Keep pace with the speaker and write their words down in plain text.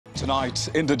Tonight,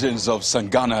 indigents of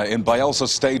Sangana in Bayelsa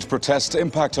State protest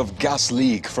impact of gas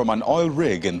leak from an oil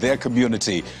rig in their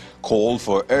community, call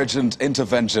for urgent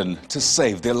intervention to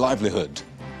save their livelihood.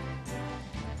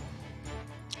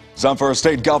 Zamfara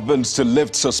state government to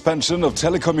lift suspension of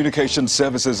telecommunication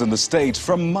services in the state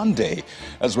from Monday,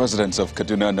 as residents of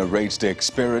Kaduna narrate their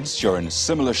experience during a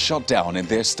similar shutdown in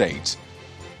their state.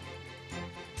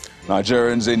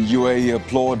 Nigerians in UAE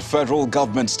applaud federal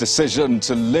government's decision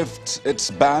to lift its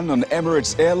ban on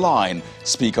Emirates Airline,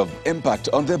 speak of impact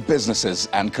on their businesses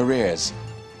and careers.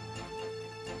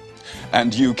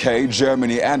 And UK,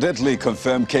 Germany and Italy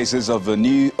confirm cases of the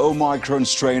new Omicron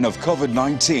strain of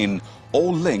COVID-19,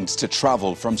 all linked to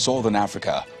travel from Southern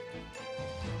Africa.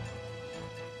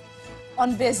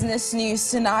 On business news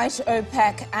tonight,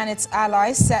 OPEC and its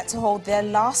allies set to hold their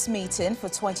last meeting for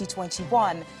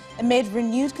 2021 amid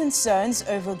renewed concerns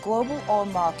over global oil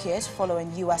market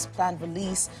following U.S. planned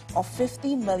release of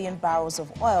 50 million barrels of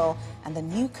oil and the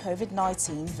new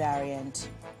COVID-19 variant.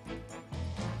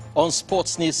 On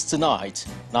sports news tonight,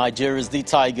 Nigeria's D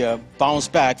Tiger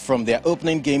bounced back from their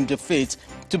opening game defeat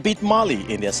to beat Mali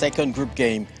in their second group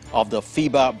game of the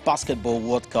FIBA Basketball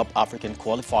World Cup African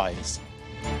qualifiers.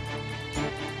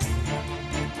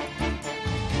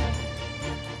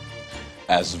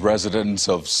 As residents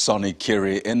of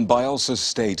Sonikiri in Bayelsa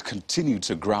State continue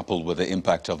to grapple with the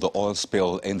impact of the oil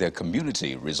spill in their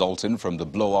community resulting from the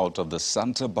blowout of the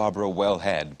Santa Barbara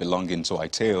wellhead belonging to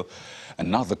Aiteo,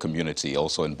 another community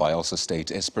also in Bayelsa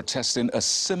State is protesting a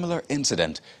similar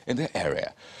incident in their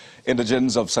area.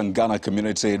 Indigents of Sangana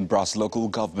community in Brass local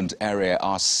government area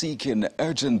are seeking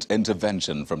urgent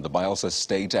intervention from the Bayelsa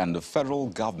State and the federal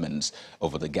governments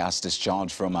over the gas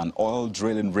discharge from an oil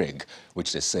drilling rig,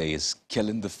 which they say is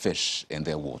killing the fish in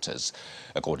their waters.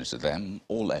 According to them,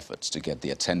 all efforts to get the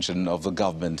attention of the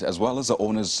government as well as the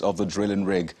owners of the drilling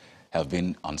rig have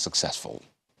been unsuccessful.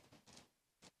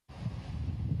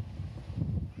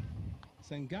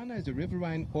 Sangana is a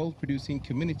riverine oil-producing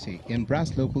community in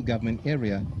Brass local government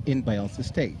area in Bayelsa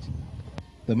State.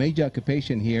 The major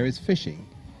occupation here is fishing,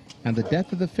 and the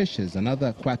death of the fishes and other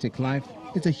aquatic life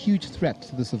is a huge threat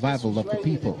to the survival of the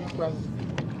people.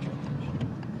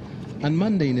 On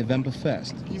Monday, November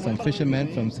 1st, some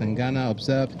fishermen from Sangana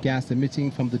observed gas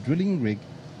emitting from the drilling rig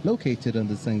located on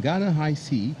the Sangana High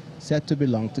Sea said to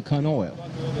belong to Con Oil.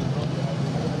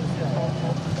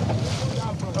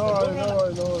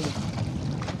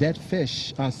 Dead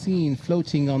fish are seen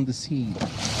floating on the sea.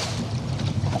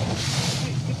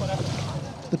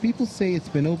 The people say it's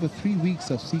been over 3 weeks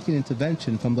of seeking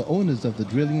intervention from the owners of the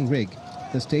drilling rig,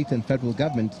 the state and federal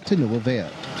government, to no avail.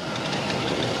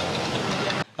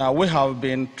 We have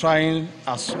been trying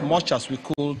as much as we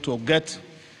could to get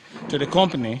to the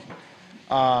company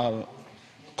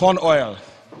Con Oil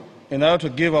in order to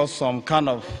give us some kind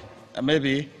of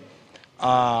maybe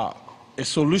a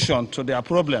solution to their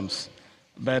problems.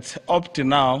 But up to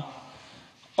now,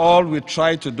 all we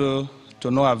try to do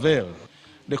to no avail.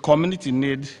 The community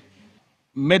needs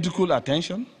medical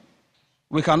attention.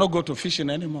 We cannot go to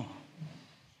fishing anymore.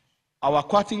 Our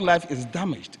aquatic life is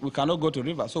damaged. We cannot go to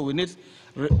river. So we need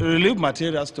relief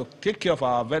materials to take care of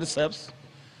our very selves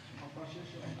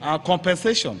and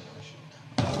compensation.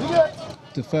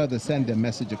 To further send their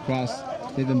message across,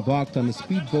 they've embarked on a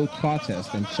speedboat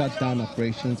protest and shut down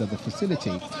operations at the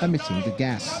facility emitting the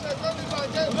gas.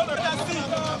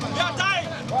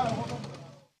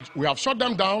 We have shut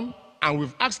them down and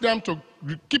we've asked them to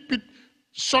keep it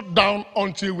shut down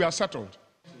until we are settled.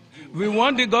 We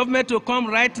want the government to come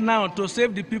right now to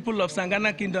save the people of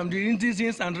Sangana Kingdom, the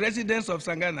indigents and residents of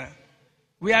Sangana.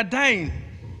 We are dying.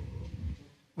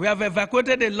 We have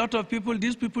evacuated a lot of people.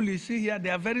 These people you see here, they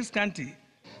are very scanty.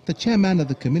 The chairman of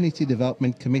the Community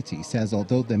Development Committee says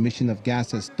although the emission of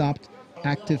gas has stopped,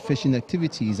 active fishing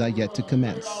activities are yet to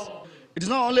commence. It is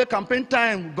not only campaign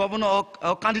time governor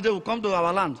or candidate will come to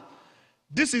our land.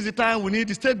 This is the time we need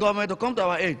the state government to come to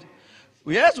our aid.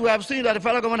 Yes, we have seen that the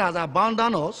federal government has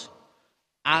abandoned us,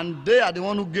 and they are the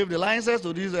one who gave the licenses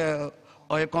to this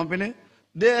oil company.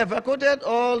 They evacuated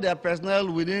all their personnel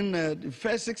within the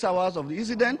first 6 hours of the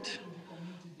incident,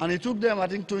 and it took them, I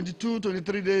think, 22,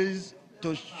 23 days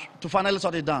to finally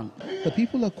sort it down. The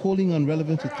people are calling on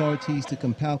relevant authorities to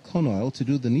compel Con Oil to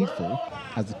do the needful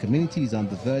as the community is on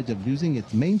the verge of losing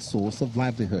its main source of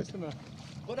livelihood.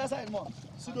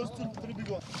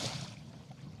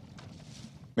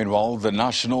 Meanwhile, the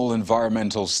National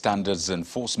Environmental Standards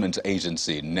Enforcement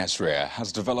Agency, NESRIA,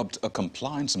 has developed a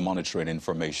compliance monitoring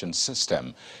information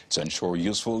system to ensure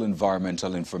useful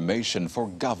environmental information for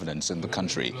governance in the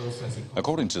country.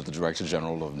 According to the Director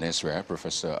General of NESRIA,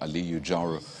 Professor Aliyu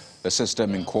Jaru, The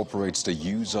system incorporates the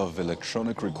use of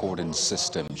electronic recording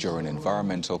system during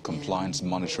environmental compliance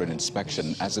monitoring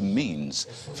inspection as a means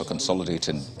for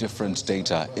consolidating different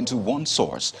data into one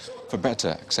source for better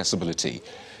accessibility.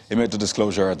 He made the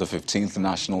disclosure at the 15th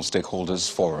National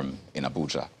Stakeholders Forum in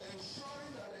Abuja.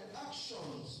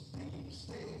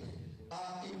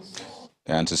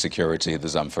 And to security, the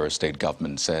Zamfara state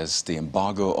government says the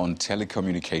embargo on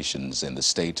telecommunications in the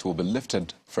state will be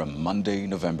lifted from Monday,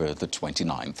 November the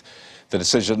 29th. The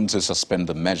decision to suspend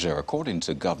the measure, according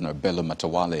to Governor Bello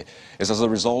Matawalle, is as a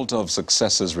result of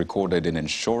successes recorded in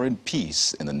ensuring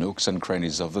peace in the nooks and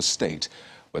crannies of the state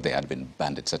where there had been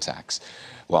bandits attacks.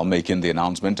 While making the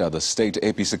announcement at the state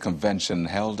APC convention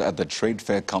held at the Trade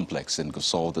Fair Complex in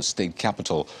Gusau, the state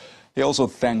capital, he also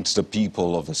thanked the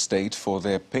people of the state for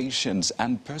their patience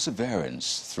and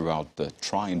perseverance throughout the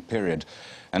trying period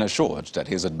and assured that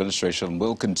his administration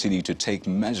will continue to take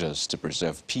measures to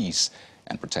preserve peace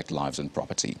and protect lives and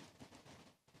property.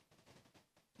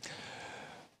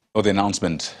 Well, the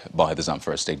announcement by the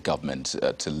Zamfara state government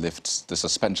to lift the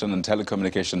suspension on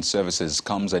telecommunication services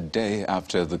comes a day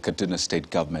after the Kaduna state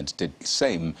government did the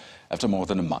same after more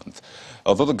than a month.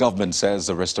 Although the government says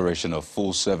the restoration of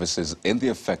full services in the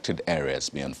affected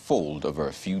areas may unfold over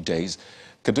a few days,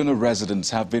 Kaduna residents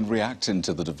have been reacting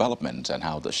to the development and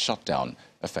how the shutdown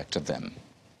affected them.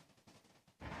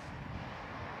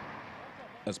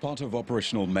 As part of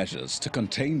operational measures to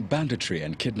contain banditry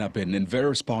and kidnapping in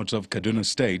various parts of Kaduna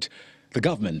State, the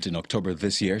government in October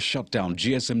this year shut down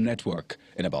GSM network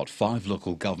in about 5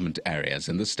 local government areas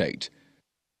in the state.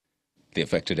 The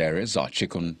affected areas are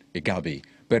Chikun, Igabi,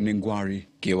 Berningwari,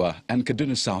 Giwa and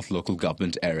Kaduna South local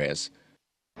government areas.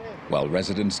 While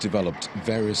residents developed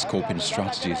various coping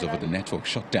strategies over the network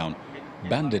shutdown,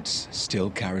 bandits still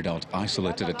carried out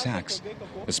isolated attacks,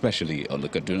 especially on the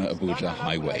Kaduna-Abuja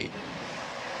highway.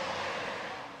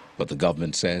 But the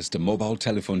government says the mobile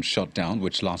telephone shutdown,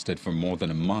 which lasted for more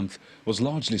than a month, was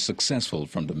largely successful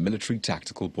from the military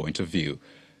tactical point of view,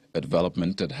 a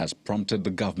development that has prompted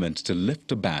the government to lift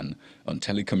the ban on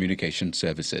telecommunication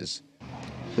services.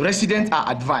 Residents are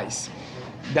advised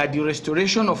that the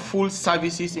restoration of full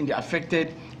services in the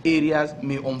affected areas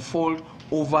may unfold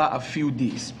over a few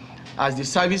days as the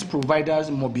service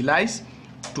providers mobilize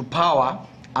to power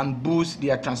and boost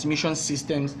their transmission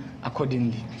systems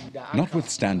accordingly.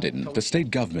 Notwithstanding, the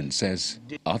state government says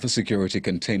other security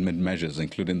containment measures,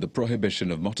 including the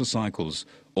prohibition of motorcycles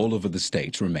all over the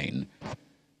state, remain.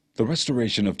 The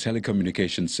restoration of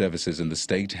telecommunication services in the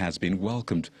state has been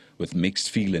welcomed with mixed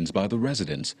feelings by the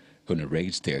residents who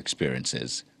narrate their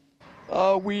experiences.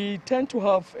 We tend to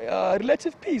have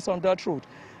relative peace on that road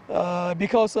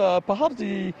because perhaps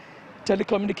the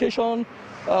telecommunication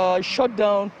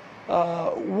shutdown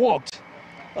worked.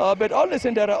 But all this,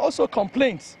 and there are also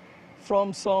complaints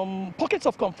from some pockets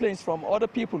of complaints from other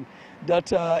people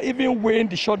that even when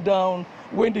the shutdown,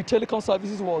 when the telecom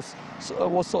services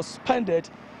was suspended,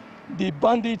 the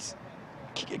bandits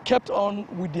kept on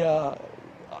with their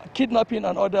kidnapping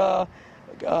and other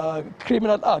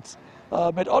criminal acts.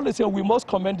 But all the same, we must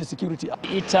commend the security.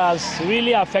 It has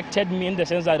really affected me in the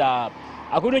sense that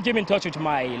I couldn't keep in touch with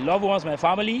my loved ones, my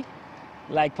family.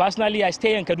 Like personally, I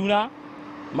stay in Kaduna.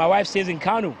 My wife stays in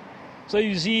Kano. So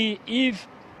you see, if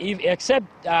except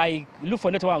I look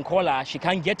for network and call her, she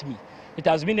can't get me. It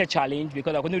has been a challenge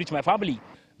because I couldn't reach my family.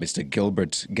 Mr.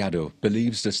 Gilbert Gado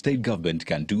believes the state government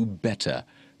can do better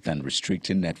than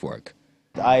restricting network.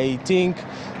 I think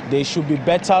there should be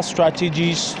better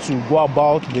strategies to go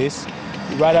about this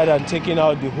rather than taking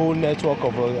out the whole network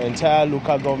of an entire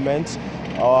local government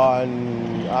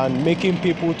and making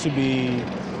people to be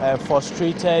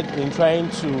frustrated in trying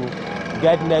to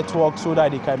get network so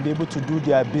that they can be able to do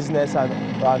their business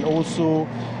and also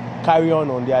carry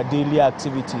on their daily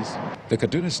activities. The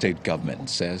Kaduna state government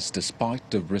says despite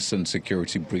the recent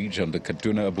security breach on the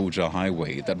Kaduna-Abuja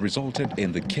highway that resulted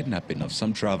in the kidnapping of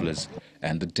some travelers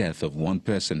and the death of one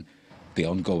person, the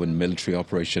ongoing military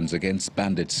operations against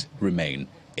bandits remain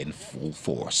in full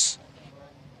force.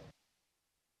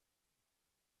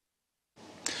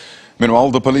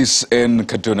 Meanwhile, the police in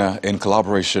Kaduna, in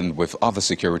collaboration with other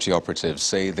security operatives,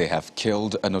 say they have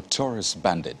killed a notorious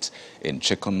bandit in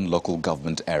Chikun local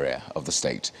government area of the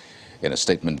state. In a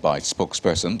statement by its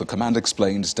spokesperson, the command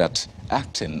explains that,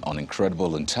 acting on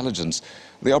incredible intelligence,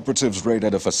 the operatives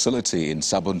raided a facility in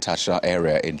Sabuntasha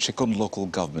area in Chikun local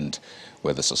government,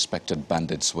 where the suspected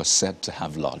bandits were said to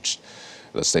have lodged.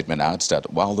 The statement adds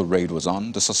that while the raid was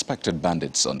on, the suspected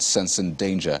bandits, on sensing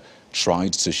danger,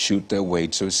 tried to shoot their way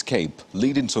to escape,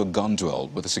 leading to a gun duel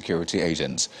with the security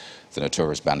agents. The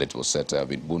notorious bandit was said to have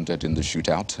been wounded in the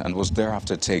shootout and was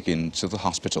thereafter taken to the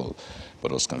hospital,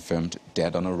 but was confirmed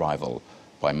dead on arrival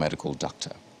by a medical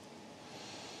doctor.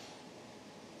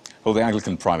 Well, the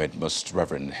Anglican Primate, Most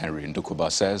Reverend Henry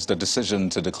Ndukuba, says the decision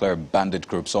to declare bandit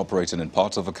groups operating in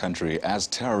parts of the country as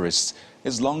terrorists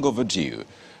is long overdue.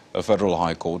 A federal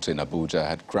high court in Abuja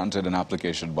had granted an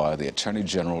application by the Attorney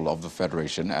General of the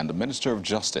Federation and the Minister of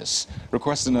Justice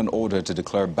requesting an order to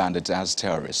declare bandits as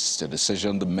terrorists, a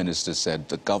decision the minister said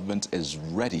the government is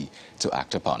ready to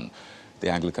act upon.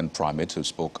 The Anglican Primate, who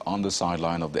spoke on the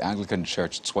sideline of the Anglican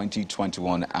Church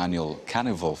 2021 annual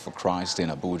Carnival for Christ in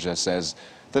Abuja, says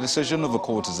the decision of the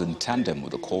court is in tandem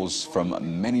with the calls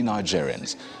from many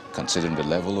Nigerians, considering the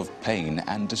level of pain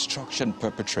and destruction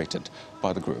perpetrated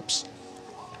by the groups.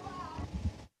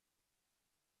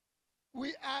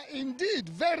 We are indeed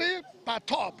very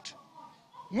perturbed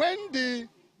when the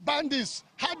bandits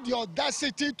had the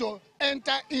audacity to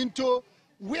enter into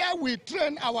where we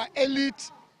train our elite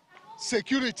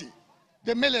security,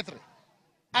 the military,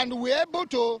 and we're able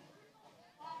to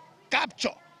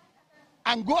capture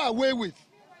and go away with,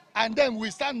 and then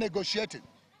we start negotiating.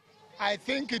 I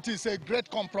think it is a great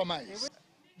compromise.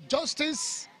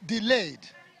 Justice delayed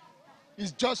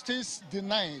is justice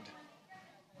denied.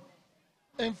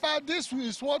 In fact, this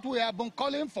is what we have been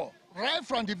calling for right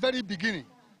from the very beginning.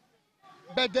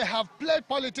 But they have played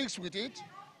politics with it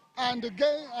and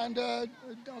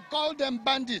called them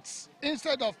bandits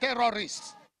instead of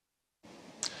terrorists.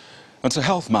 And to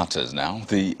health matters now,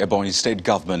 the Ebonyi State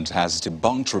government has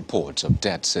debunked reports of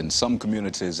deaths in some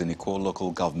communities in Ikwo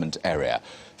local government area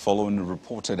following a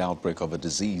reported outbreak of a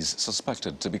disease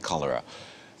suspected to be cholera.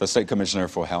 The State Commissioner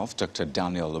for Health, Dr.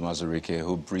 Daniel Umazurike,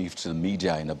 who briefed the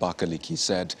media in Abakaliki,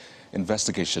 said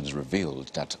investigations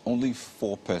revealed that only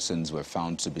 4 persons were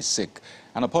found to be sick,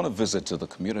 and upon a visit to the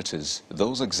communities,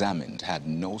 those examined had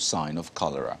no sign of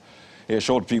cholera. He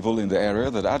assured people in the area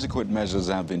that adequate measures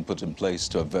have been put in place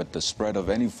to avert the spread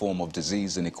of any form of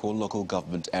disease in Ikwo local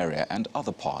government area and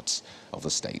other parts of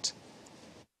the state.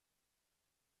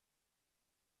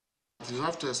 You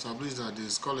have to establish that there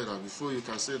is cholera before you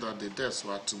can say that the deaths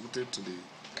were attributed to the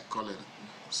cholera.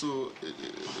 So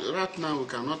right now we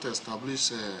cannot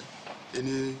establish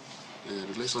any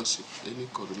relationship, any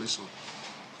correlation,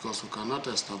 because we cannot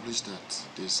establish that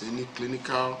there is any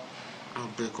clinical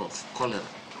outbreak of cholera.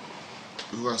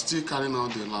 We are still carrying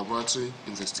out the laboratory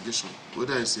investigation,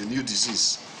 whether it's a new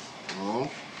disease or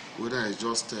whether it's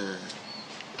just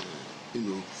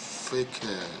fake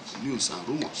news and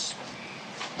rumors.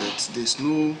 But there's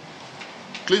no,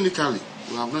 clinically,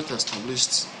 we have not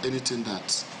established anything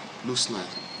that looks like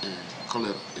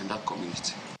cholera in that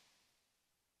community.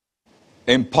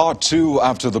 In part 2,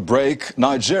 after the break,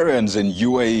 Nigerians in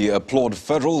UAE applaud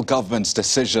federal government's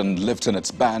decision lifting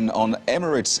its ban on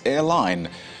Emirates Airline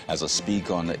as a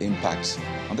speak on the impact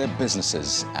on their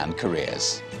businesses and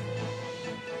careers.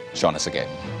 Join us again.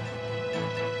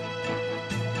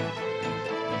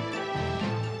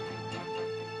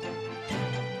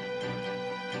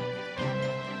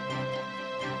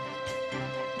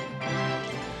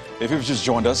 If you've just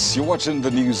joined us, you're watching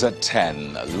the news at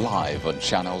 10, live on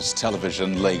Channels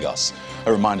Television Lagos.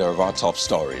 A reminder of our top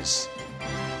stories.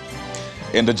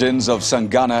 Indigents of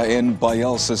Sangana in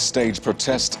Bayelsa State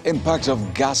protest impact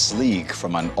of gas leak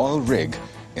from an oil rig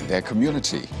in their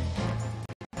community.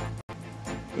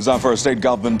 Zamfara State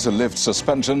government to lift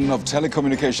suspension of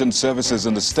telecommunication services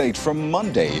in the state from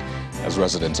Monday, as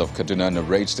residents of Kaduna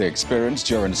narrate their experience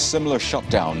during a similar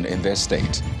shutdown in their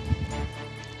state.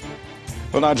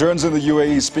 Well, Nigerians in the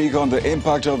UAE speak on the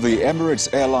impact of the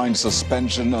Emirates Airline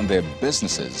suspension on their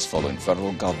businesses following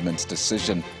federal government's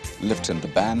decision lifting the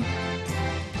ban.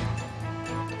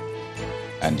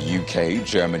 And UK,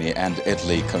 Germany and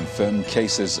Italy confirm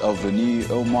cases of the new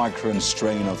Omicron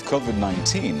strain of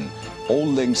COVID-19, all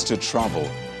links to travel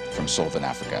from Southern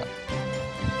Africa.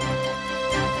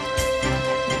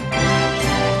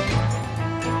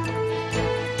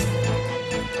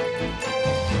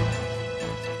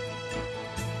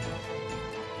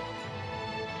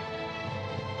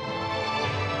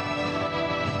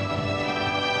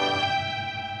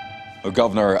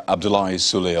 Governor Abdullahi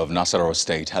Sule of Nasarawa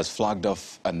State has flagged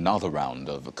off another round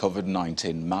of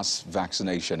COVID-19 mass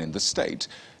vaccination in the state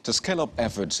to scale up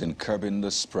efforts in curbing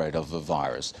the spread of the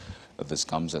virus. This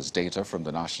comes as data from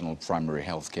the National Primary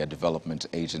Healthcare Development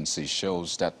Agency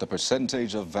shows that the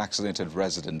percentage of vaccinated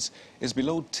residents is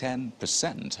below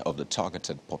 10% of the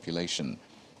targeted population.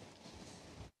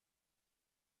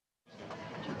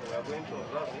 We are going to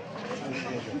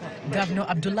Governor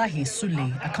Abdullahi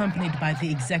Sule, accompanied by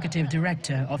the Executive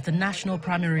Director of the National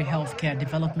Primary Healthcare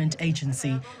Development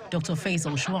Agency, Dr.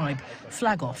 Faisal Shoaib,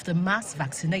 flag off the mass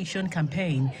vaccination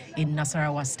campaign in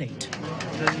Nasarawa State.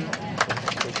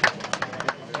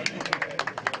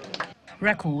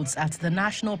 Records at the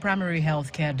National Primary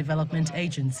Healthcare Development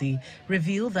Agency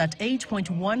reveal that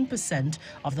 8.1%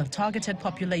 of the targeted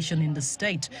population in the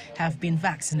state have been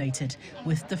vaccinated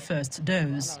with the first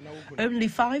dose. Only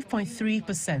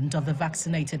 5.3% of the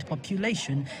vaccinated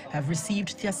population have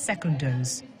received their second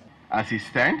dose. As it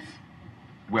stands,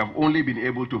 we have only been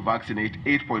able to vaccinate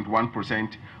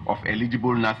 8.1% of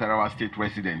eligible Nasarawa State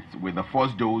residents with the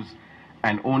first dose,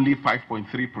 and only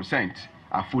 5.3%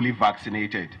 are fully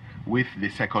vaccinated with the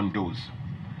second dose.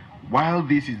 While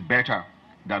this is better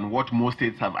than what most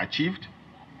states have achieved,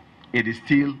 it is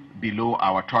still below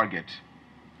our target,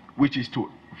 which is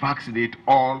to vaccinate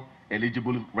all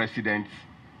eligible residents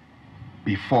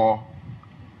before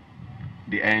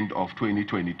the end of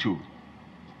 2022.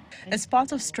 As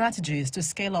part of strategies to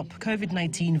scale up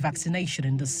COVID-19 vaccination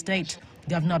in the state,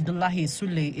 Governor Abdullahi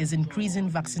Sule is increasing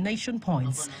vaccination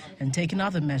points and taking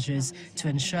other measures to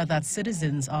ensure that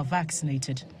citizens are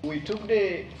vaccinated. We took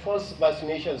the first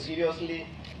vaccination seriously,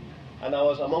 and I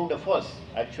was among the first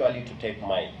actually to take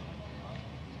mine.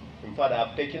 In fact,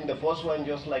 I've taken the first one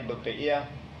just like Dr. Iya.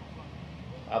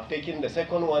 I've taken the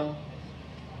second one.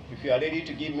 If you are ready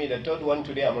to give me the third one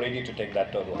today, I'm ready to take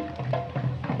that third one.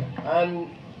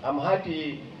 And I'm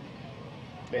happy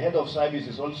the head of service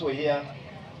is also here.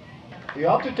 You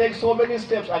have to take so many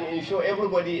steps and ensure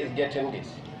everybody is getting this.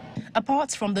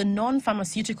 Apart from the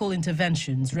non-pharmaceutical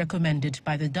interventions recommended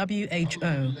by the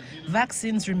WHO,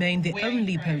 vaccines remain the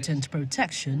only potent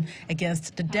protection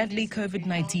against the deadly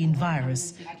COVID-19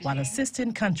 virus, while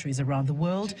assisting countries around the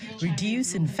world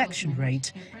reduce infection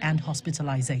rate and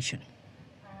hospitalization.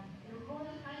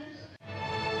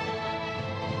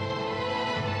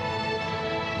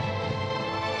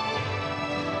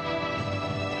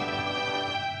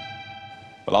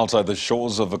 Well, outside the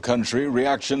shores of the country,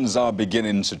 reactions are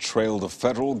beginning to trail the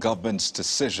federal government's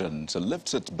decision to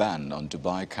lift its ban on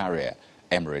Dubai carrier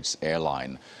Emirates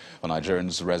Airline.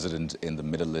 Nigerians resident in the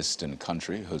Middle Eastern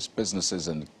country, whose businesses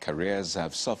and careers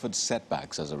have suffered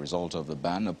setbacks as a result of the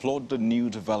ban, applaud the new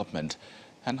development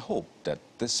and hope that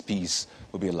this peace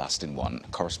will be a lasting one.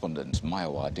 Correspondent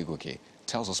Mayowa Adegoke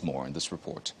tells us more in this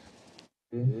report.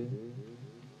 We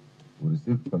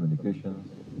received communications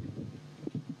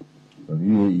from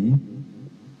UAE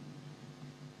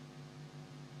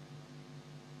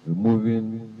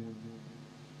removing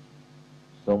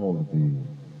some of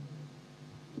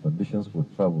the conditions for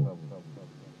travel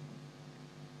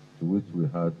to which we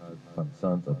had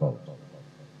concerns about.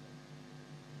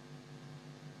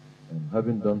 And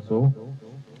having done so,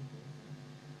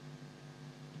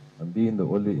 and being the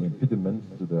only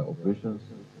impediment to their operations,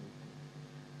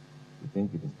 we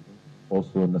think it is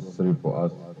also necessary for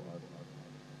us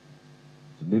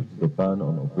to lift the ban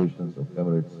on operations of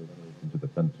Emirates into the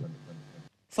country.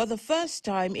 For the first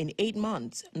time in 8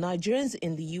 months, Nigerians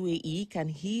in the UAE can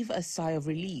heave a sigh of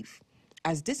relief,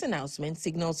 as this announcement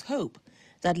signals hope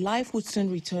that life would soon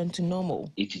return to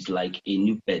normal. It is like a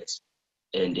new birth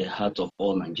in the heart of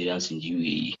all Nigerians in the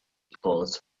UAE,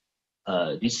 because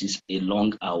this is a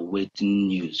long-awaiting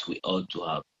news we ought to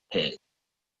have heard,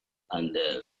 and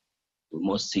we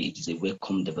must say it is a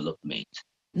welcome development.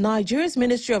 Nigeria's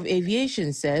Ministry of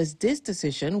Aviation says this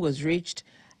decision was reached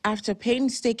after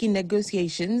painstaking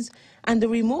negotiations and the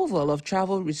removal of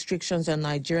travel restrictions on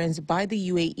Nigerians by the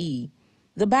UAE.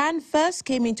 The ban first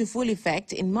came into full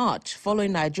effect in March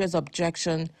following Nigeria's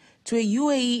objection to a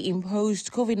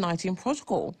UAE-imposed COVID-19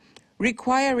 protocol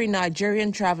requiring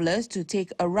Nigerian travelers to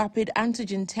take a rapid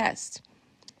antigen test.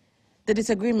 The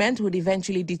disagreement would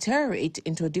eventually deteriorate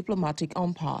into a diplomatic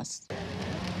impasse.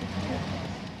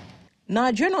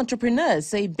 Nigerian entrepreneurs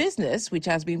say business, which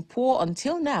has been poor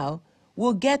until now,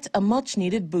 will get a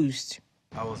much-needed boost.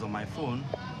 I was on my phone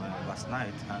last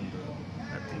night, and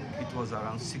I think it was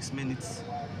around 6 minutes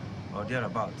or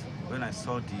thereabout when I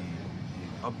saw the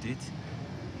update,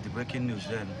 the breaking news.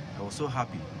 Then I was so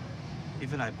happy.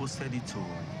 Even I posted it to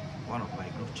one of my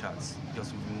group chats,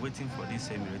 because we've been waiting for this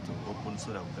Emirate to open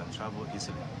so that we can travel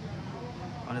easily.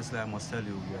 Honestly, I must tell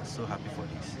you, we are so happy for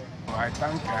this. I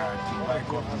thank the Dubai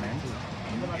government,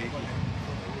 UAE,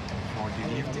 for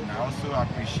the lifting. I also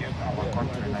appreciate our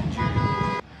country,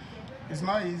 Nigeria. It's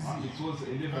not easy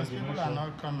because people are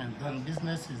not coming and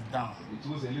business is down. But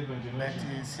since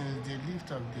the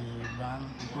lift of the ban,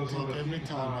 I think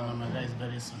everything will be normalized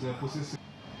very soon.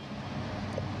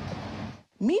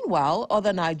 Meanwhile,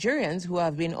 other Nigerians who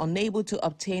have been unable to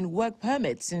obtain work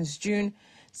permits since June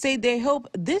say they hope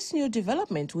this new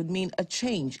development would mean a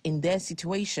change in their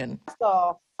situation.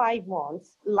 After 5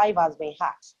 months, life has been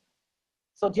hard.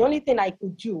 So the only thing I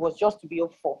could do was just to be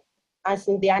hopeful. And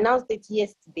since they announced it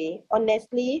yesterday,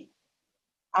 honestly,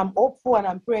 I'm hopeful and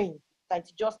I'm praying that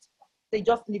they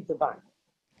just leave the ban.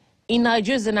 In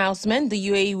Nigeria's announcement, the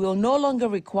UAE will no longer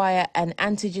require an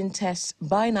antigen test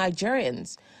by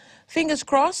Nigerians. Fingers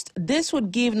crossed, this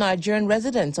would give Nigerian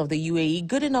residents of the UAE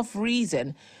good enough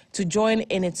reason to join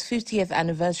in its 50th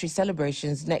anniversary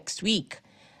celebrations next week,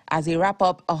 as they wrap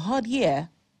up a hard year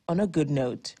on a good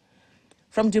note.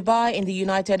 From Dubai in the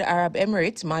United Arab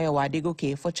Emirates, Mayowa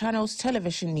Adegoke for Channels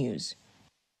Television News.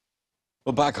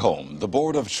 Well, back home, the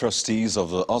Board of Trustees of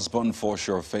the Osborne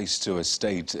Foreshore Phase 2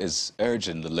 estate is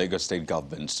urging the Lagos State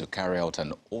government to carry out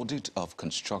an audit of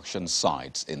construction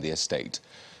sites in the estate.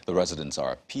 The residents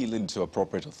are appealing to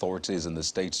appropriate authorities in the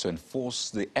state to enforce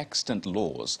the extant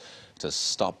laws to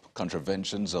stop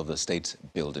contraventions of the state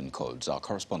building codes. Our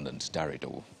correspondent,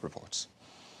 Darido, reports.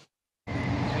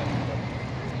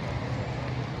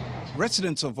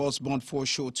 Residents of Osborne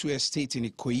Foreshore 2 estate in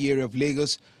the Ikoyi area of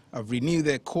Lagos have renewed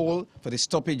their call for the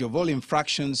stoppage of all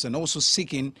infractions and also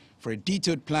seeking for a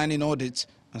detailed planning audit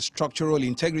and structural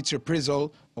integrity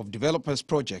appraisal of developers'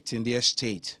 projects in the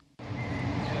estate.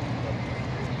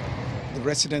 The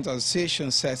Resident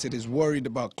Association says it is worried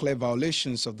about clear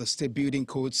violations of the state building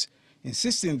codes,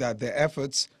 insisting that their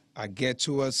efforts are geared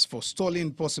towards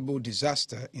forestalling possible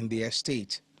disaster in the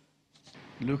estate.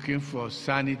 Looking for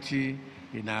sanity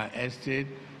in our estate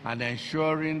and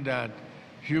ensuring that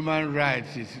human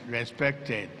rights is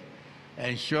respected,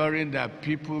 ensuring that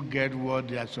people get what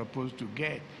they are supposed to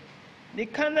get. The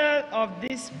kernel of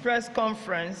this press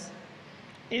conference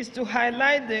is to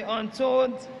highlight the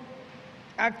untold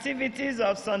activities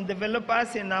of some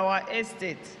developers in our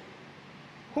estate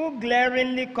who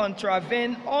glaringly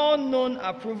contravene all known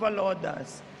approval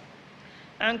orders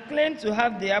and claim to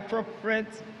have the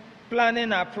appropriate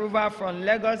planning approval from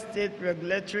Lagos State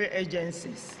regulatory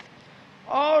agencies.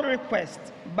 All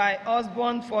requests by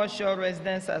Osborne Foreshore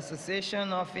Residents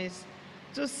Association Office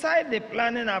to cite the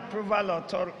planning approval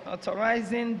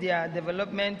authorizing their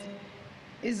development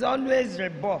is always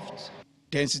rebuffed.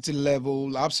 Density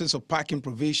level, absence of parking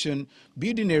provision,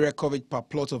 building area coverage per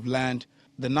plot of land,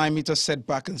 the 9-meter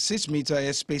setback and 6-meter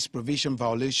airspace provision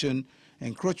violation,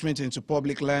 encroachment into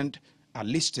public land are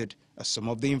listed as some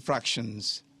of the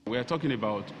infractions. We are talking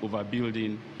about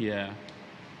overbuilding here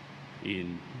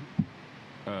in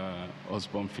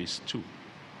Osborne Phase 2.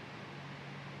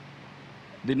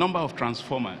 The number of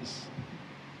transformers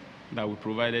that we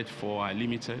provided for are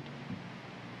limited.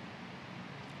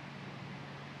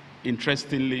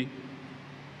 Interestingly,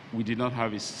 we did not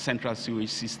have a central sewage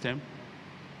system.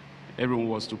 Everyone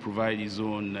was to provide his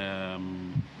own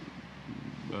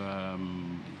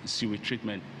sewage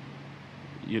treatment,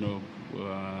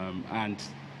 and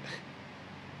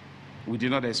we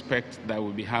did not expect that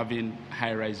we'll be having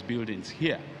high-rise buildings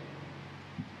here.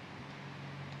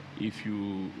 If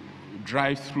you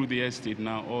drive through the estate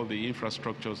now, all the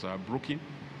infrastructures are broken,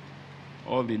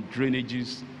 all the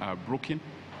drainages are broken.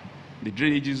 The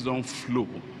drainages don't flow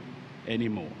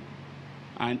anymore.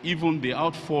 And even the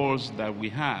outfalls that we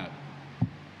have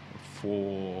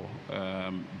for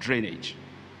drainage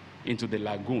into the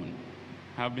lagoon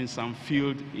have been some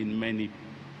filled in many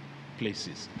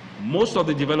places. Most of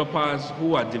the developers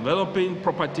who are developing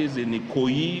properties in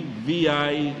Ikoyi,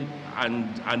 VI,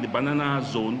 and the Banana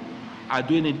Zone are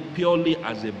doing it purely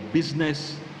as a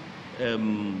business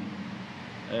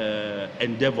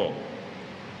endeavor.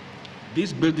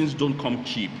 These buildings don't come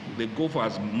cheap. They go for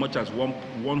as much as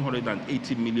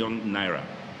 180 million naira.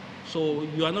 So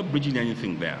you are not bridging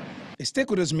anything there. A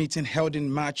stakeholders meeting held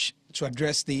in March to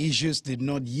address the issues did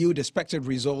not yield expected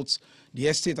results. The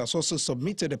estate has also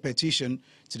submitted a petition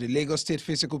to the Lagos State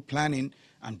Physical Planning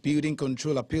and Building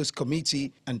Control Appeals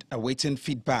Committee and awaiting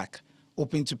feedback,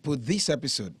 hoping to put this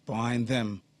episode behind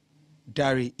them.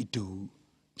 Dari Idu,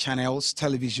 Channels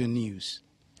Television News.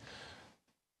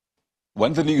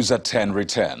 When the news at 10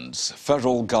 returns,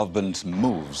 federal government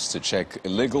moves to check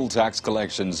illegal tax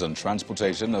collections and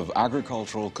transportation of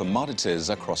agricultural commodities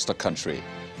across the country.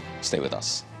 Stay with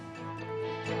us.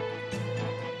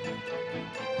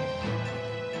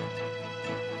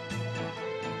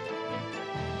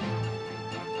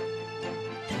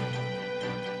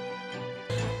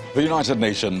 The United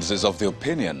Nations is of the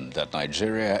opinion that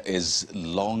Nigeria is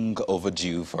long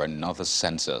overdue for another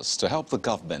census to help the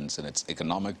government in its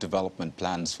economic development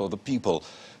plans for the people,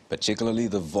 particularly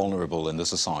the vulnerable in the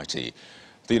society.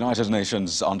 The United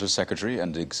Nations Under-Secretary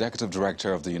and Executive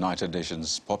Director of the United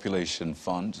Nations Population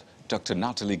Fund, Dr.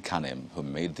 Natalie Kanem, who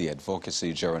made the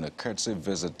advocacy during a courtesy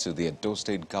visit to the Edo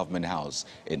State Government House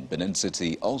in Benin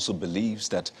City, also believes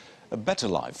that a better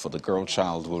life for the girl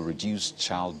child will reduce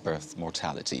childbirth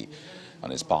mortality. On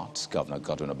his part, Governor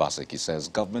Godwin Obaseki says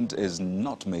government is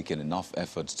not making enough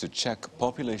efforts to check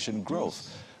population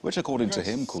growth, which according to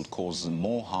him could cause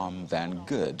more harm than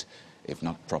good if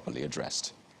not properly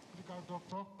addressed.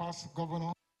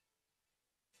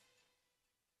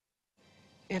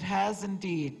 It has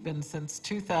indeed been since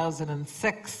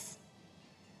 2006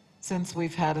 since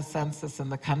we've had a census in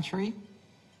the country,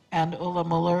 and Ulla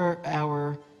Muller,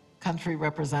 our country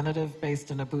representative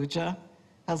based in Abuja,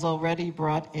 has already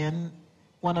brought in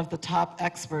one of the top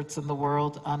experts in the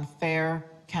world on fair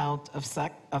count of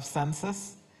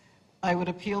census. I would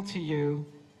appeal to you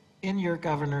in your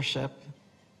governorship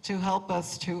to help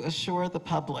us to assure the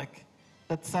public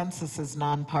that census is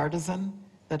nonpartisan,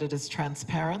 that it is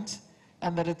transparent,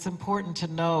 and that it's important to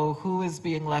know who is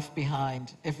being left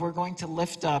behind. If we're going to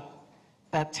lift up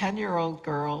that 10-year-old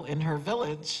girl in her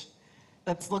village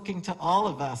that's looking to all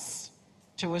of us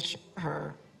to assure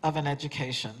her of an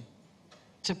education,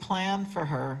 to plan for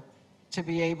her to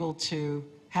be able to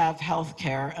have health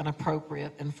care and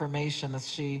appropriate information as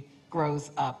she grows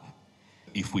up.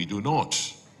 If we do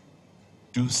not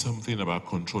do something about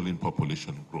controlling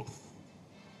population growth,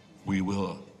 we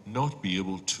will not be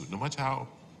able to, no matter how,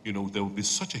 there will be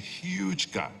such a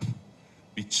huge gap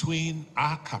between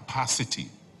our capacity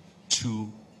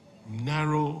to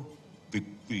narrow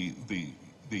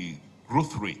the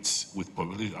growth rates with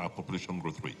our population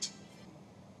growth rate.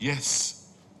 Yes,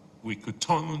 we could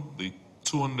turn the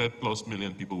 200+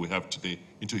 million people we have today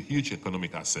into a huge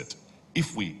economic asset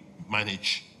if we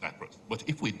manage that growth. But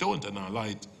if we don't and allow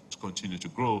it to continue to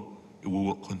grow, it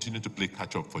will continue to play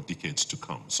catch-up for decades to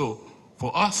come. So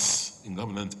for us in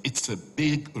government, it's a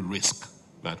big risk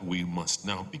that we must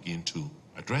now begin to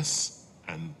address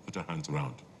and put our hands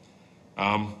around.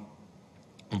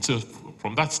 And so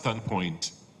from that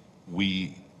standpoint,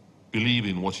 we believe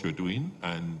in what you're doing,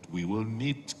 and we will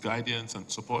need guidance and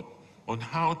support on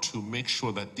how to make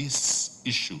sure that this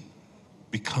issue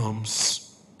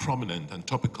becomes prominent and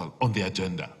topical on the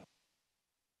agenda.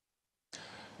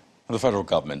 The federal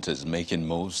government is making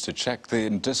moves to check the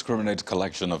indiscriminate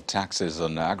collection of taxes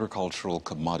on agricultural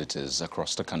commodities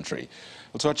across the country.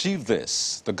 To achieve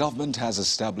this, the government has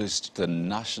established the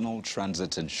National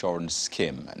Transit Insurance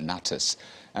Scheme, NATIS,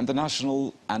 and the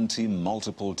National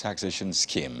Anti-Multiple Taxation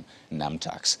Scheme,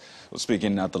 NAMTAX.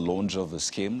 Speaking at the launch of the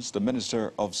schemes, the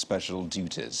Minister of Special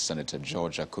Duties, Senator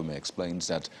George Akume, explains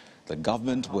that the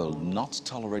government will not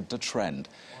tolerate the trend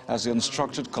as the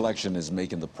unstructured collection is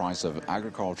making the price of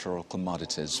agricultural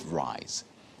commodities rise.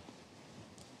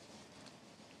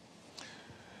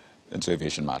 Into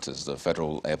aviation matters, the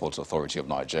Federal Airport Authority of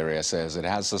Nigeria says it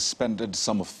has suspended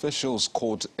some officials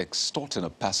caught extorting a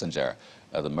passenger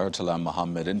at the Murtala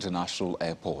Mohammed International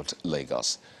Airport,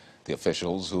 Lagos. The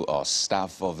officials, who are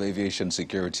staff of Aviation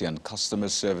Security and Customer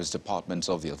Service Departments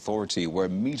of the authority, were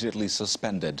immediately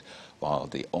suspended, while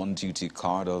the on-duty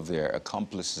card of their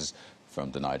accomplices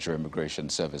from the Nigerian Immigration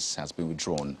Service has been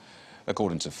withdrawn.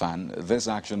 According to FAN, this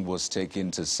action was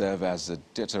taken to serve as a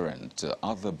deterrent to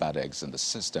other bad eggs in the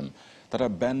system that are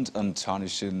bent on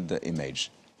tarnishing the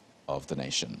image of the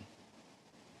nation.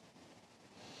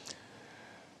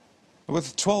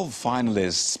 With 12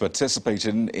 finalists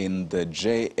participating in the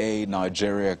JA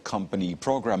Nigeria Company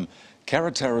program,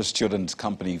 Keretera Student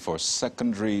Company for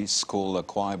Secondary School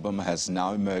Akwa Ibom has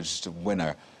now emerged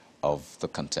winner of the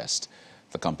contest.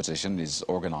 The competition is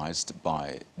organized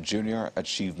by Junior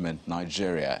Achievement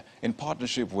Nigeria in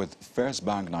partnership with First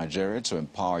Bank Nigeria to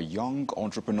empower young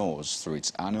entrepreneurs through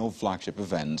its annual flagship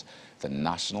event, the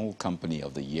National Company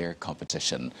of the Year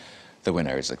competition. The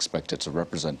winner is expected to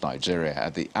represent Nigeria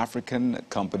at the African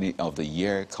Company of the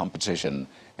Year competition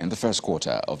in the first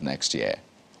quarter of next year.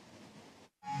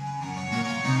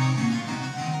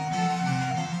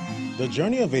 The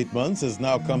journey of 8 months has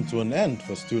now come to an end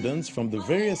for students from the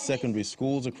various secondary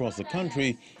schools across the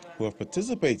country who have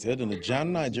participated in the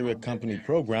JAN Nigeria Company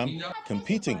program,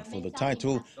 competing for the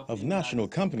title of National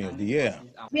Company of the Year.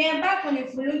 We embark on a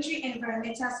voluntary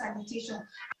environmental sanitation.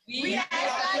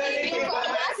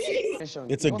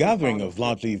 It's a gathering of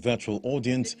largely virtual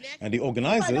audience, and the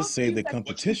organizers say the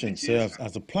competition serves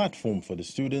as a platform for the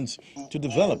students to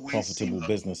develop profitable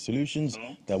business solutions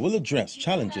that will address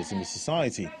challenges in the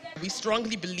society. We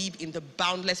strongly believe in the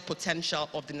boundless potential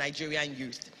of the Nigerian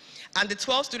youth. And the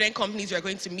 12 student companies we are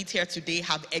going to meet here today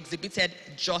have exhibited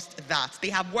just that. They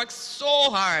have worked so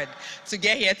hard to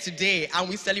get here today, and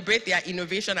we celebrate their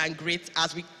innovation and grit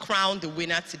as we crown the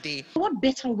winner today. What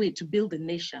better way to build a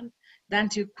nation than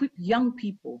to equip young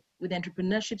people with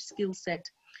entrepreneurship skill set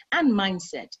and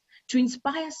mindset to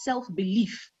inspire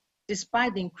self-belief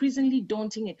despite the increasingly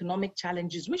daunting economic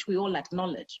challenges which we all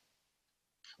acknowledge.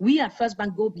 We at First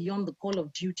Bank go beyond the call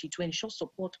of duty to ensure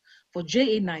support for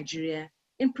JA Nigeria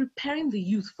in preparing the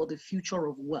youth for the future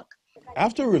of work.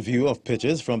 After a review of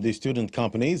pitches from the student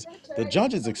companies, the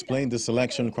judges explained the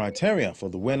selection criteria for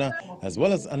the winner, as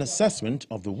well as an assessment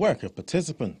of the work of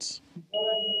participants.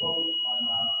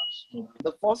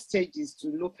 The first stage is to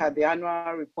look at the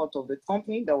annual report of the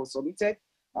company that was submitted,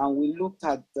 and we looked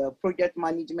at the project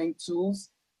management tools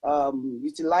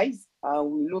utilized.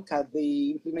 We looked at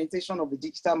the implementation of the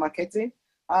digital marketing.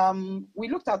 We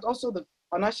looked at also the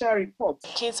financial reports.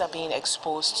 Kids are being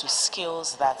exposed to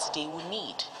skills that they will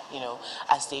need,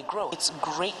 as they grow. It's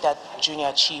great that Junior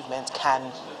Achievement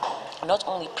can not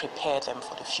only prepare them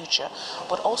for the future,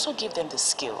 but also give them the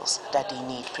skills that they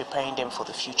need, preparing them for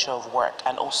the future of work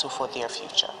and also for their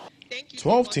future.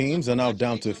 12 teams are now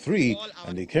down to 3,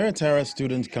 and the Keretara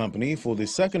Student Company for the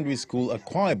secondary school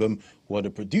Akwa Ibom, who are the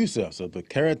producers of the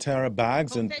Keretara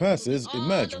bags and purses,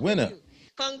 emerged winner.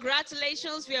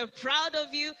 Congratulations, we are proud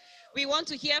of you. We want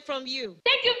to hear from you.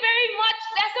 Thank you very much.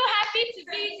 We're so happy to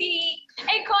be the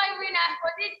ACOI winner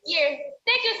for this year.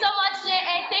 Thank you so much,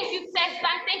 JA. Thank you, First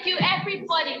Bank. Thank you,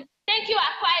 everybody. Thank you,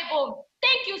 Akwa Ibom.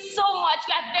 Thank you so much.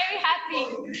 We are very happy.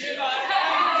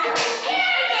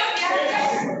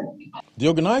 The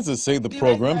organizers say the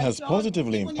program has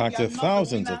positively impacted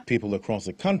thousands of people across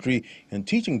the country in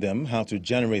teaching them how to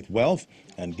generate wealth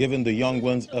and given the young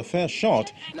ones a fair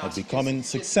shot at becoming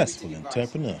successful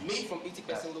entrepreneurs.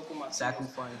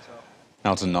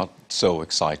 Now to not so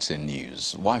exciting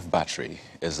news. Wife battery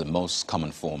is the most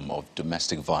common form of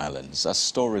domestic violence, as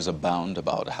stories abound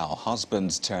about how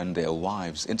husbands turn their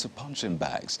wives into punching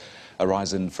bags,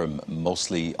 arising from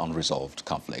mostly unresolved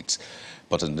conflicts.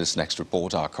 But in this next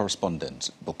report, our correspondent,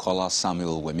 Bukola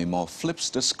Samuel Wemimo, flips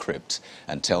the script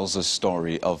and tells the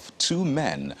story of 2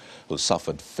 men who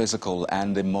suffered physical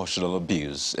and emotional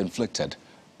abuse inflicted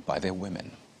by their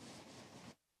women.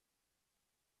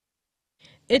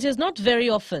 It is not very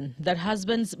often that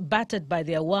husbands battered by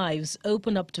their wives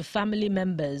open up to family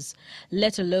members,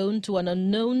 let alone to an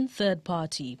unknown third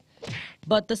party.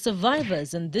 But the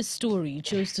survivors in this story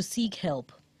chose to seek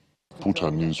help. Put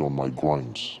her knees on my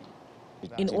groins.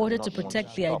 In order to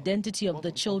protect the identity of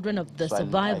the children of the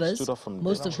survivors,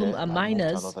 most of whom are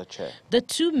minors, the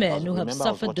 2 men who have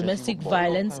suffered domestic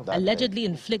violence allegedly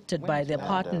inflicted by their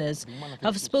partners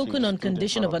have spoken on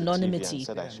condition of anonymity.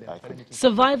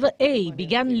 Survivor A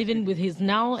began living with his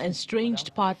now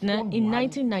estranged partner in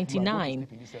 1999.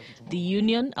 The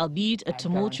union, albeit a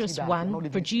tumultuous one,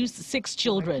 produced 6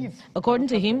 children. According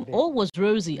to him, all was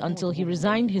rosy until he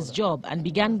resigned his job and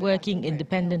began working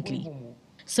independently.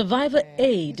 Survivor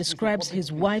A describes his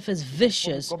wife as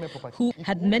vicious, who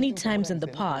had many times in the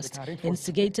past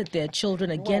instigated their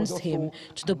children against him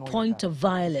to the point of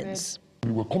violence.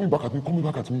 They were coming back at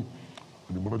me,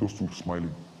 and the mother just stood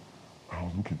smiling. I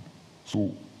was looking.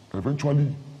 So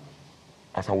eventually,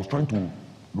 as I was trying to,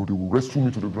 they would rescue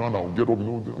me to the ground, I would get up,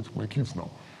 it's my kids now.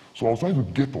 So I was trying to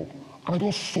get up, and I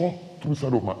just saw through the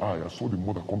side of my eye, I saw the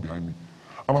mother come behind me.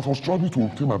 And as I was struggling to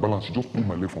take my balance, she just pulled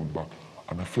my leg from the back,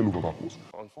 and I fell over backwards.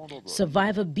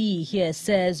 Survivor B here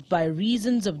says by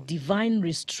reasons of divine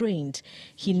restraint,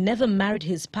 he never married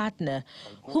his partner,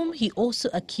 whom he also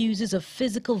accuses of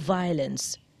physical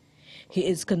violence. He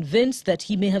is convinced that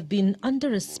he may have been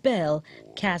under a spell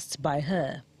cast by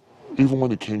her. Even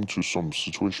when it came to some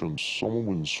situations, someone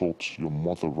will insult your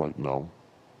mother right now,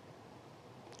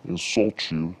 insult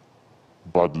you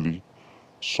badly,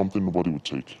 something nobody would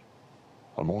take.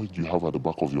 And all you have at the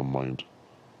back of your mind,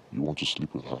 you want to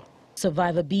sleep with her.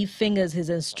 Survivor B fingers his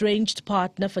estranged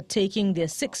partner for taking their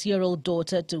 6-year-old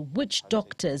daughter to witch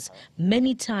doctors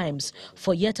many times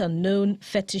for yet unknown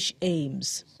fetish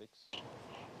aims.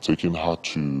 Taking her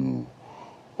to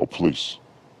a place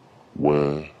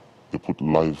where they put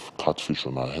live catfish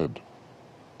on her head.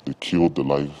 They killed the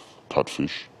live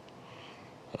catfish,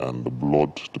 and the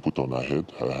blood they put on her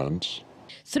head, her hands.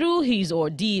 Through his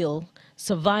ordeal,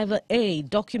 Survivor A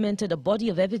documented a body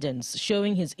of evidence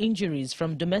showing his injuries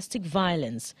from domestic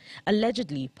violence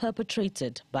allegedly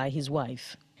perpetrated by his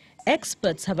wife.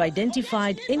 Experts have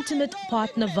identified intimate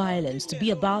partner violence to be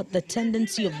about the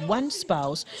tendency of one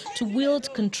spouse to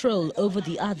wield control over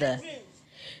the other.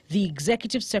 The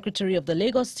Executive Secretary of the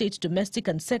Lagos State Domestic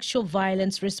and Sexual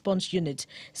Violence Response Unit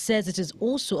says it is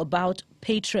also about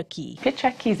patriarchy.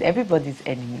 Patriarchy is everybody's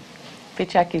enemy.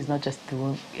 Patriarchy is not just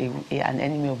an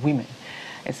enemy of women.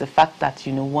 It's the fact that,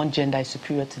 one gender is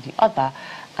superior to the other,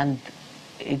 and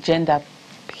a gender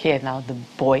here now, the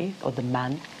boy or the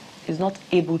man is not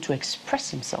able to express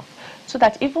himself. So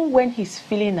that even when he's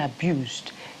feeling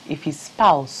abused, if his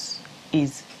spouse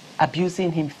is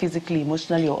abusing him physically,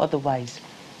 emotionally, or otherwise,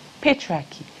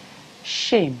 patriarchy,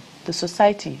 shame, the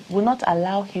society will not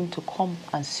allow him to come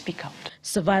and speak out.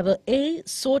 Survivor A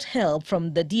sought help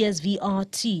from the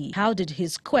DSVRT. How did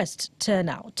his quest turn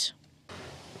out?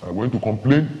 I went to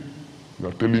complain. They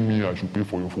are telling me I should pay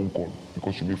for your phone call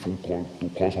because you made phone call to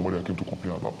call somebody I came to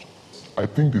complain about. I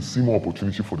think they see more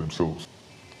opportunity for themselves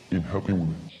in helping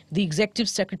women. The Executive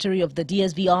Secretary of the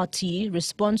DSVRT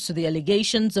responds to the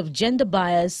allegations of gender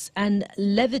bias and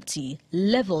levity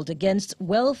leveled against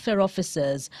welfare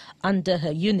officers under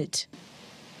her unit.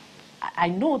 I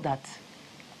know that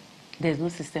there's no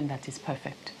system that is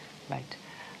perfect, right?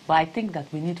 But I think that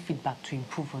we need feedback to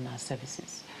improve on our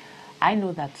services. I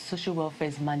know that social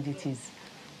welfare's mandate is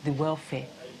the welfare,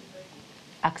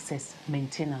 access,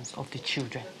 maintenance of the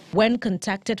children. When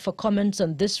contacted for comments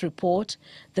on this report,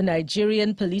 the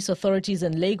Nigerian police authorities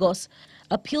in Lagos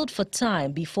appealed for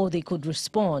time before they could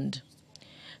respond.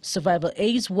 Survivor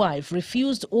A's wife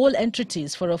refused all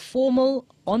entreaties for a formal,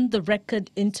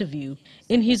 on-the-record interview.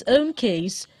 In his own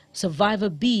case, Survivor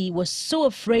B was so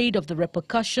afraid of the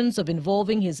repercussions of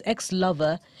involving his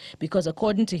ex-lover because,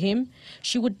 according to him,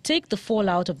 she would take the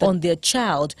fallout on their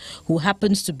child, who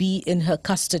happens to be in her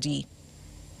custody.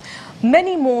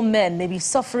 Many more men may be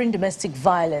suffering domestic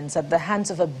violence at the hands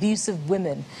of abusive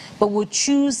women, but will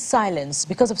choose silence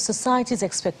because of society's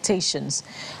expectations,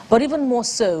 but even more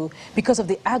so because of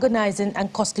the agonizing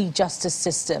and costly justice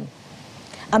system.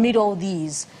 Amid all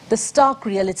these, the stark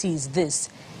reality is this: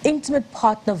 intimate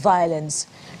partner violence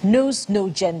knows no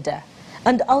gender,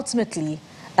 and ultimately,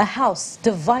 a house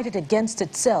divided against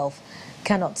itself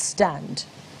cannot stand.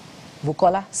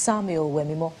 Bukola Samuel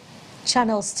Wemimo,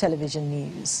 Channels Television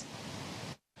News.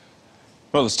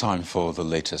 Well, it's time for the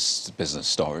latest business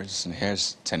stories, and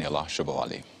here's Teniola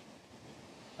Shobowale.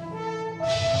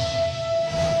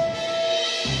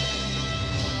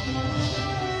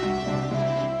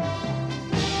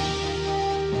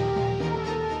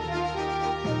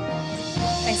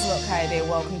 Thanks a lot, Kaide.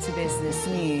 Welcome to Business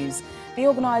News. The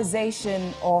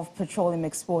Organization of Petroleum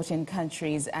Exporting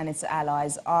Countries and its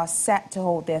allies are set to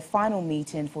hold their final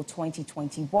meeting for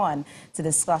 2021 to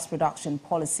discuss production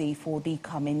policy for the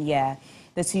coming year.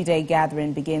 The two-day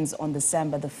gathering begins on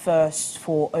December the 1st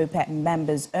for OPEC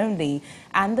members only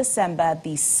and December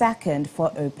the 2nd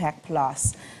for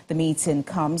OPEC+. The meeting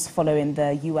comes following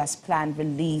the U.S. planned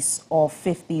release of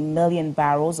 50 million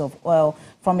barrels of oil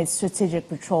from its strategic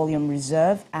petroleum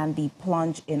reserve and the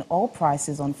plunge in oil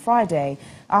prices on Friday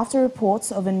after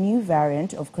reports of a new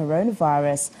variant of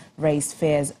coronavirus raised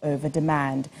fears over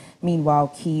demand.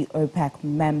 Meanwhile, key OPEC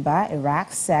member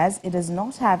Iraq says it does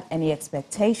not have any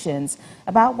expectations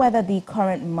about whether the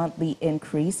current monthly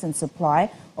increase in supply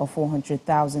of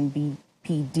 400,000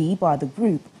 BPD by the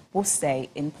group will stay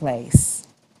in place.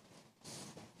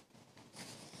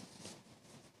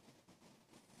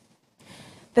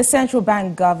 The central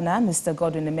bank governor, Mr.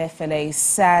 Godwin Emefiele,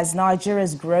 says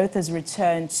Nigeria's growth has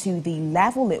returned to the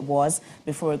level it was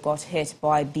before it got hit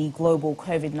by the global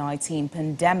COVID-19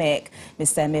 pandemic.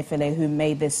 Mr. Emefiele, who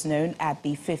made this known at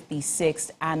the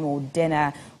 56th annual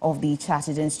dinner of the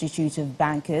Chartered Institute of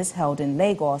Bankers held in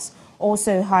Lagos,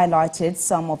 also highlighted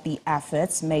some of the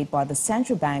efforts made by the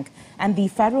central bank and the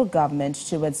federal government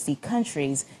towards the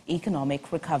country's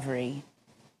economic recovery.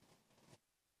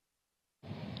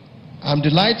 I'm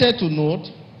delighted to note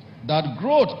that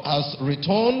growth has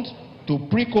returned to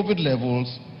pre-COVID levels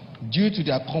due to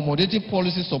the accommodative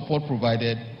policy support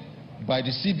provided by the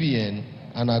CBN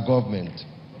and our government.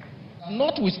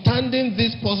 Notwithstanding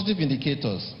these positive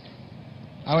indicators,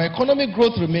 our economic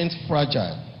growth remains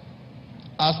fragile,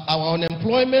 as our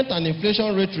unemployment and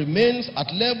inflation rate remains at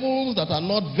levels that are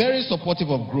not very supportive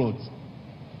of growth.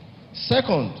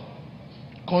 Second,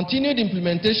 continued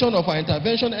implementation of our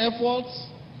intervention efforts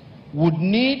would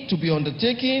need to be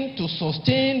undertaken to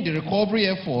sustain the recovery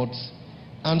efforts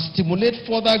and stimulate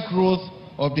further growth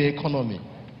of the economy.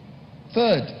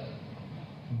 Third,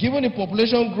 given a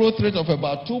population growth rate of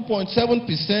about 2.7%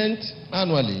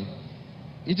 annually,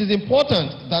 it is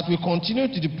important that we continue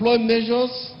to deploy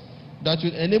measures that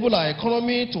will enable our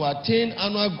economy to attain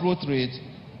annual growth rate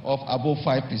of above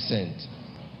 5%.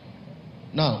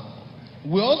 Now,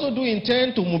 we also do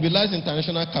intend to mobilize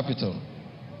international capital.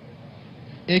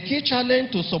 A key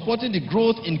challenge to supporting the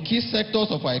growth in key sectors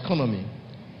of our economy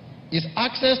is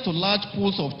access to large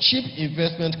pools of cheap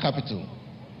investment capital.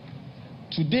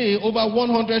 Today, over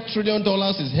 $100 trillion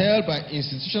is held by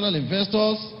institutional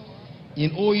investors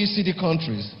in OECD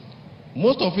countries,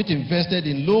 most of it invested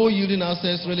in low-yielding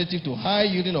assets relative to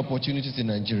high-yielding opportunities in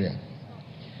Nigeria.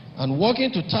 And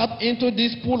working to tap into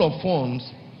this pool of funds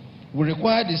will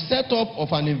require the setup of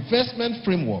an investment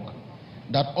framework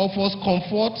that offers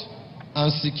comfort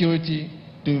and security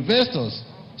to investors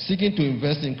seeking to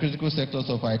invest in critical sectors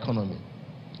of our economy.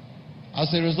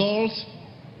 As a result,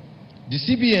 the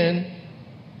CBN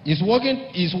is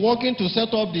working to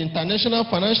set up the International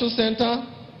Financial Center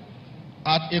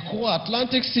at Eko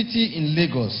Atlantic City in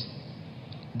Lagos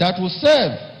that will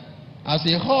serve as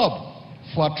a hub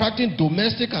for attracting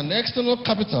domestic and external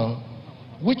capital,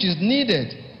 which is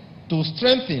needed to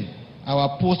strengthen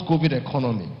our post-COVID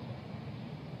economy.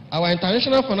 Our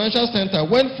International Financial Center,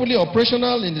 when fully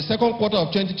operational in the second quarter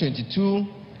of 2022,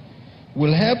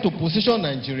 will help to position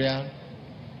Nigeria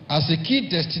as a key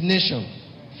destination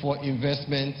for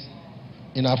investment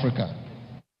in Africa.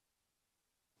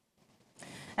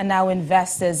 And now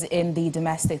investors in the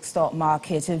domestic stock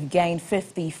market have gained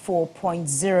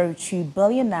 54.02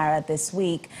 billion naira this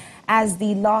week as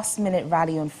the last-minute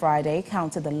rally on Friday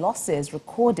countered the losses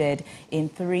recorded in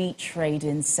 3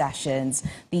 trading sessions.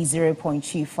 The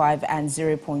 0.25 and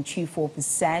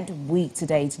 0.24%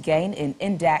 week-to-date gain in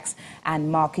index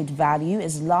and market value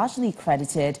is largely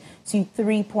credited to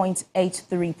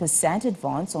 3.83%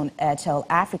 advance on Airtel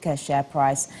Africa share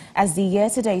price as the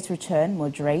year-to-date return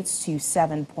moderates to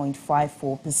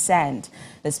 7.54%.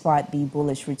 Despite the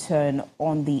bullish return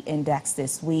on the index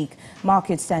this week,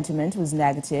 market sentiment was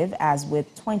negative, as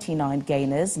with 29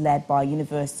 gainers led by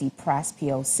University Press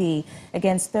PLC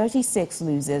against 36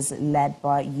 losers led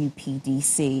by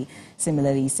UPDC.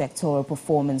 Similarly, sectoral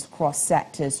performance across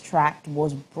sectors tracked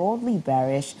was broadly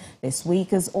bearish this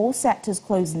week as all sectors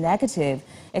closed negative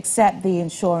except the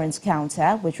insurance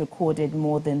counter, which recorded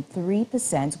more than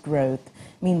 3% growth.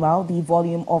 Meanwhile, the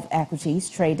volume of equities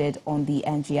traded on the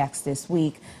NGX this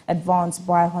week advanced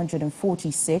by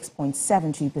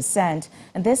 146.72%,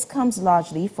 and this comes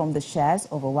largely from the shares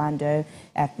of Owando,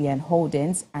 FBN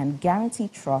Holdings, and Guarantee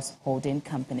Trust Holding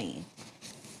Company.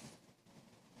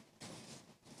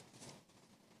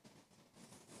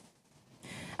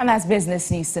 And that's business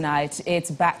news tonight.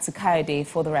 It's back to Kayode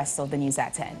for the rest of the news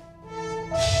at 10.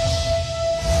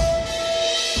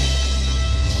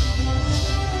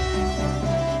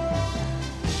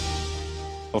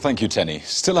 Well, thank you, Tenny.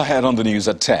 Still ahead on the news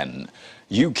at 10.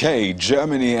 UK,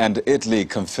 Germany and Italy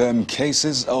confirm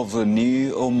cases of the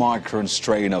new Omicron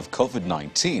strain of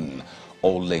COVID-19,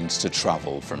 all linked to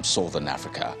travel from Southern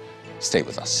Africa. Stay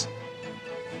with us.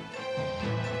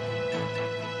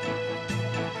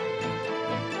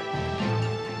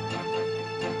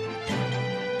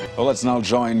 Well, let's now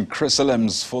join Chris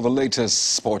Alems for the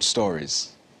latest sports stories.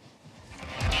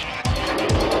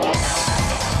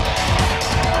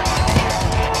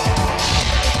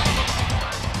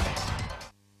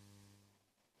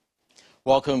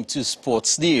 Welcome to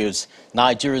Sports News.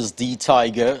 Nigeria's D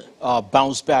Tiger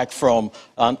bounced back from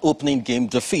an opening game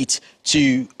defeat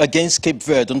against Cape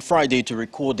Verde on Friday to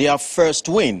record their first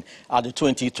win at the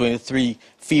 2023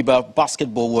 FIBA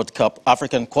Basketball World Cup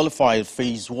African Qualifier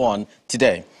Phase 1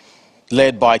 today.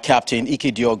 Led by captain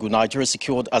Ike Diogu, Nigeria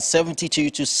secured a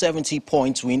 72-70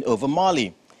 points win over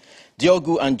Mali.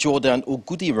 Diogu and Jordan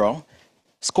Ogudiro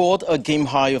scored a game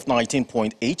high of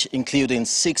 19.8, including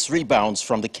 6 rebounds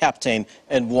from the captain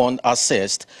and 1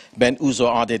 assist. Ben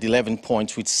Uzo added 11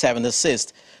 points with 7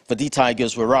 assists. The D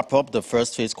Tigers will wrap up the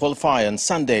first phase qualifier on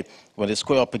Sunday when they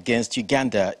square up against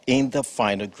Uganda in the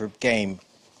final group game.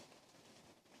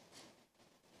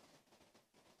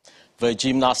 The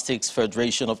Gymnastics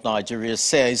Federation of Nigeria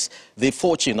says the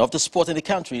fortune of the sport in the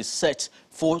country is set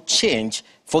for change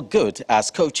for good as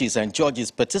coaches and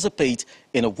judges participate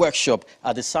in a workshop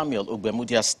at the Samuel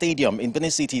Ogbemudia Stadium in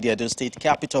Benin City, the Edo State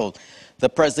capital. The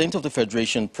president of the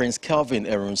federation, Prince Kelvin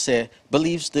Erunse,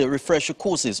 believes the refresher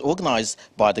courses organized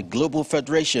by the Global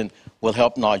Federation will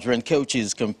help Nigerian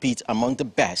coaches compete among the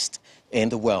best in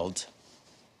the world.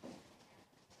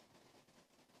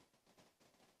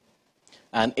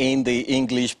 And in the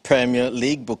English Premier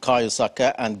League, Bukayo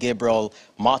Saka and Gabriel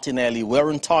Martinelli were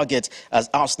on target as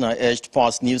Arsenal edged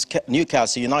past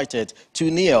Newcastle United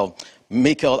 2-0.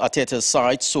 Mikel Arteta's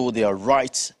side saw their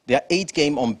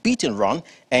 8-game unbeaten run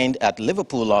end at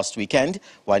Liverpool last weekend,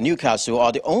 while Newcastle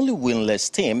are the only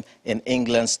winless team in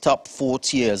England's top 4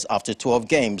 tiers after 12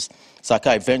 games.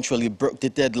 Saka eventually broke the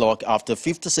deadlock after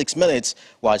 56 minutes,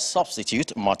 while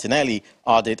substitute Martinelli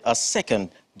added a second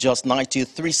just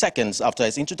 93 seconds after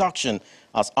his introduction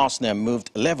as Arsenal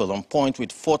moved level on point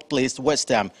with 4th-placed West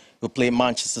Ham, who play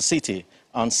Manchester City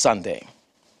on Sunday.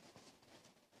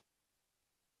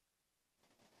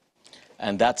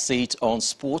 And that's it on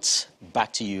sports.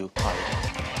 Back to you, Khalid.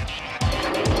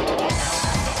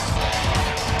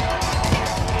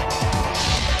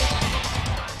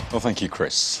 Well, thank you,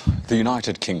 Chris. The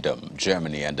United Kingdom,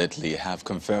 Germany and Italy have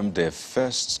confirmed their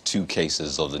first 2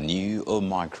 cases of the new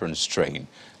Omicron strain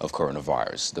of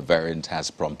coronavirus. The variant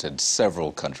has prompted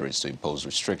several countries to impose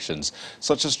restrictions,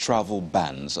 such as travel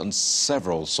bans on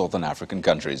several Southern African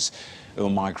countries.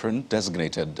 Omicron,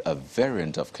 designated a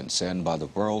variant of concern by the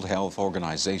World Health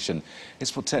Organization,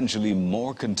 is potentially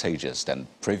more contagious than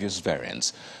previous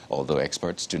variants, although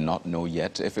experts do not know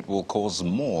yet if it will cause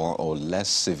more or less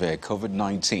severe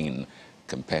COVID-19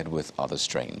 compared with other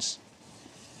strains.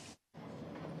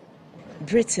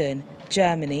 Britain,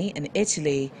 Germany and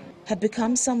Italy have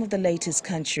become some of the latest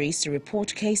countries to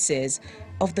report cases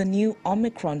of the new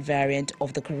Omicron variant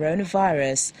of the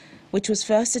coronavirus, which was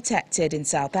first detected in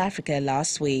South Africa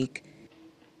last week.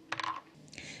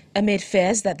 Amid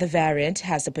fears that the variant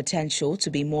has the potential to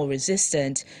be more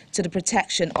resistant to the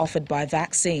protection offered by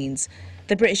vaccines,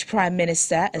 the British Prime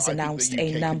Minister has announced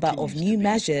a number of new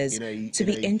measures to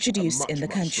be introduced in the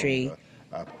country.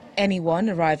 Anyone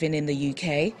arriving in the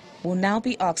UK will now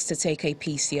be asked to take a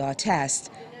PCR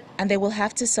test, and they will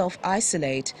have to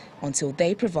self-isolate until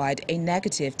they provide a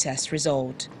negative test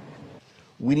result.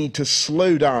 We need to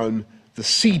slow down the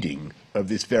seeding of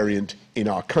this variant in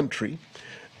our country.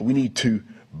 We need to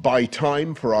buy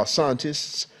time for our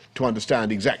scientists to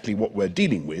understand exactly what we're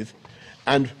dealing with,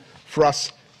 and for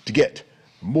us to get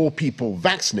more people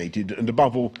vaccinated and,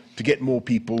 above all, to get more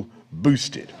people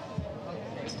boosted.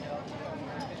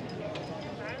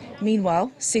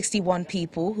 Meanwhile, 61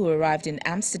 people who arrived in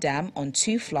Amsterdam on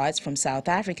 2 flights from South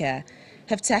Africa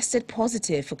have tested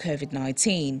positive for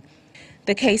COVID-19.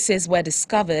 The cases were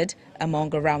discovered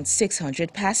among around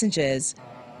 600 passengers.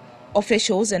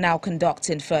 Officials are now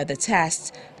conducting further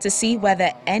tests to see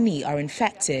whether any are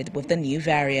infected with the new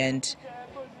variant.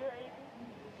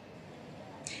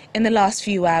 In the last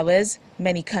few hours,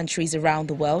 many countries around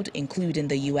the world, including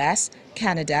the US,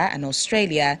 Canada and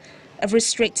Australia, have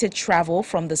restricted travel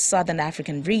from the Southern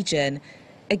African region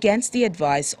against the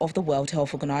advice of the World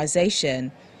Health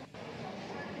Organization.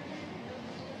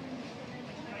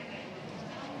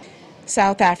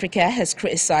 South Africa has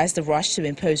criticized the rush to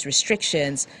impose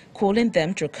restrictions, calling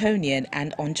them draconian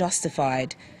and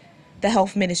unjustified. The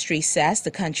Health Ministry says the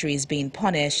country is being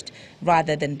punished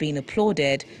rather than being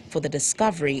applauded for the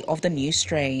discovery of the new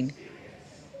strain.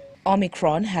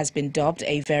 Omicron has been dubbed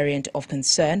a variant of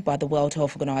concern by the World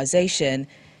Health Organization.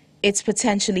 It's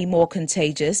potentially more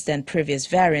contagious than previous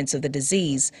variants of the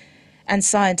disease, and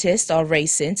scientists are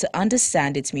racing to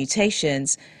understand its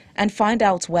mutations and find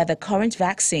out whether current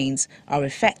vaccines are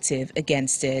effective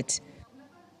against it.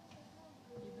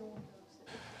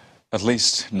 At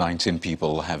least 19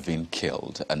 people have been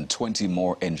killed and 20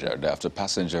 more injured after a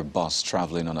passenger bus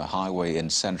traveling on a highway in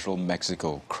central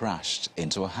Mexico crashed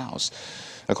into a house.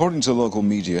 According to local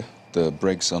media, the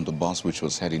brakes on the bus, which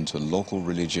was heading to a local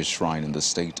religious shrine in the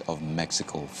state of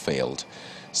Mexico, failed.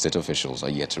 State officials are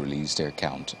yet to release their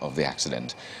account of the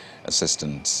accident.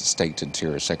 Assistant State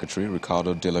Interior Secretary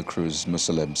Ricardo de la Cruz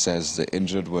Mussolem says the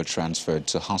injured were transferred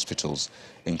to hospitals,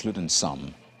 including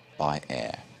some by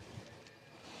air.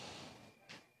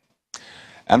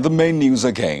 And the main news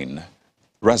again.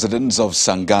 Residents of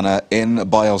Sangana in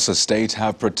Bayelsa State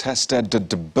have protested the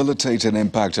debilitating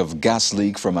impact of gas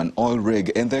leak from an oil rig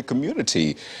in their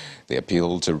community. They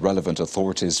appeal to relevant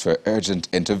authorities for urgent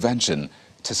intervention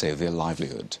to save their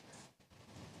livelihood.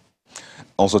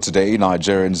 Also today,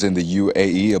 Nigerians in the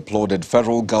UAE applauded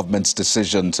federal government's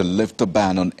decision to lift the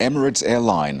ban on Emirates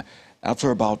Airline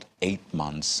after about 8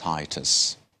 months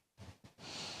hiatus.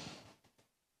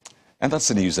 And that's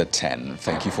the news at 10.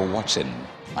 Thank you for watching.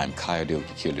 I'm Kayode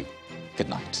Okikulu. Good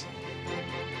night.